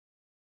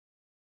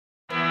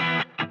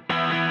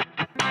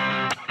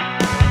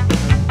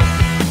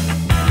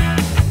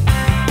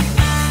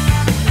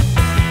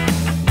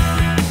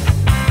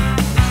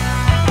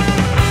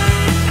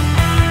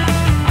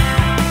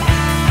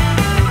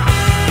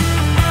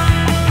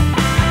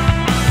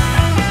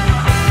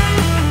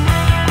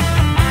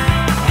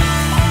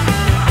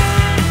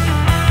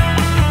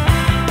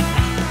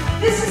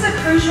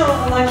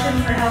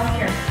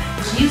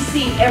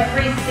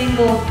every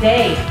single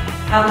day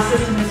how the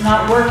system is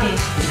not working.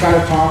 This kind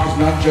of talk is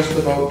not just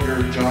about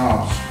your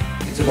jobs.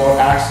 It's about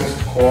access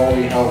to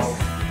quality health.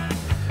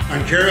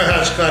 Ontario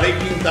has cut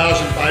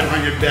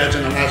 18,500 beds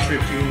in the last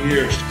 15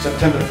 years.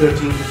 September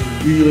 13th is a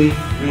really,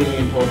 really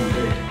important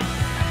date.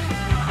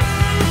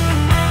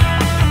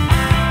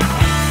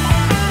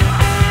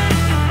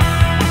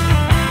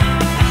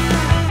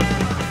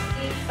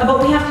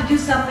 But we have to do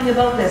something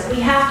about this. We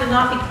have to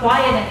not be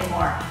quiet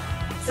anymore.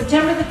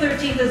 September the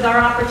 13th is our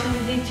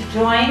opportunity to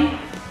join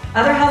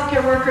other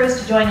healthcare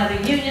workers, to join other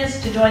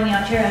unions, to join the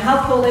Ontario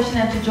Health Coalition,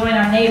 and to join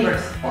our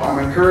neighbours. Well,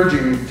 I'm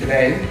encouraging you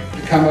today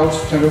to come out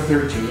September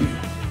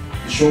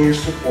 13th and show your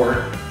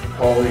support for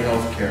quality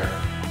health care.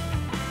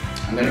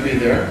 I'm going to be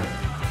there.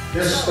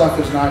 This stuff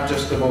is not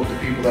just about the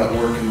people that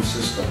work in the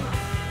system.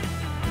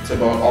 It's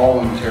about all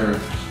Ontarians.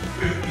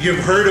 You've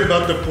heard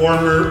about the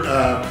former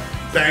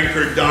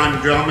banker Don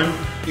Drummond.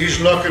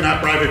 He's looking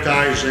at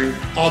privatizing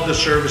all the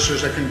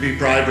services that can be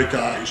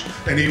privatized,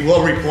 and he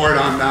will report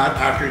on that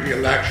after the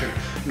election,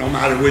 no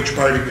matter which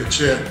party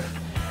gets in.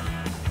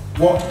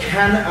 What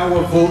can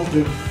our vote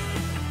do?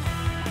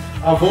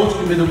 Our votes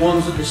can be the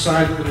ones that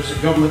decide that there's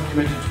a government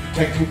committed to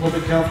protecting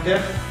public health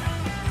care.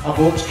 Our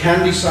votes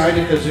can decide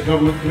if there's a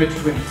government committed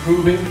to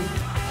improving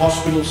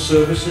hospital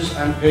services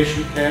and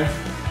patient care.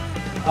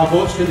 Our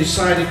votes can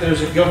decide if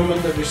there's a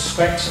government that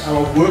respects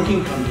our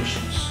working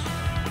conditions.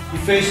 We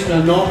face an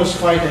enormous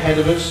fight ahead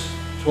of us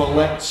to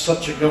elect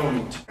such a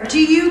government.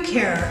 Do you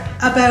care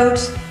about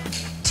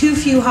too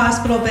few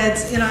hospital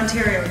beds in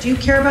Ontario? Do you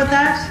care about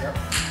that?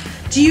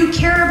 Yep. Do you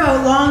care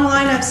about long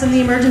lineups in the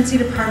emergency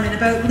department,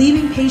 about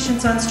leaving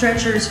patients on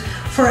stretchers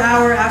for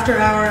hour after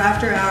hour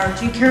after hour?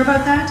 Do you care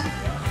about that?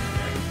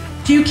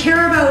 Do you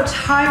care about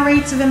high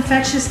rates of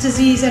infectious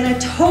disease and a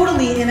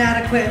totally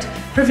inadequate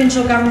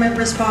provincial government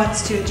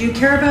response to it? Do you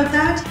care about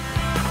that?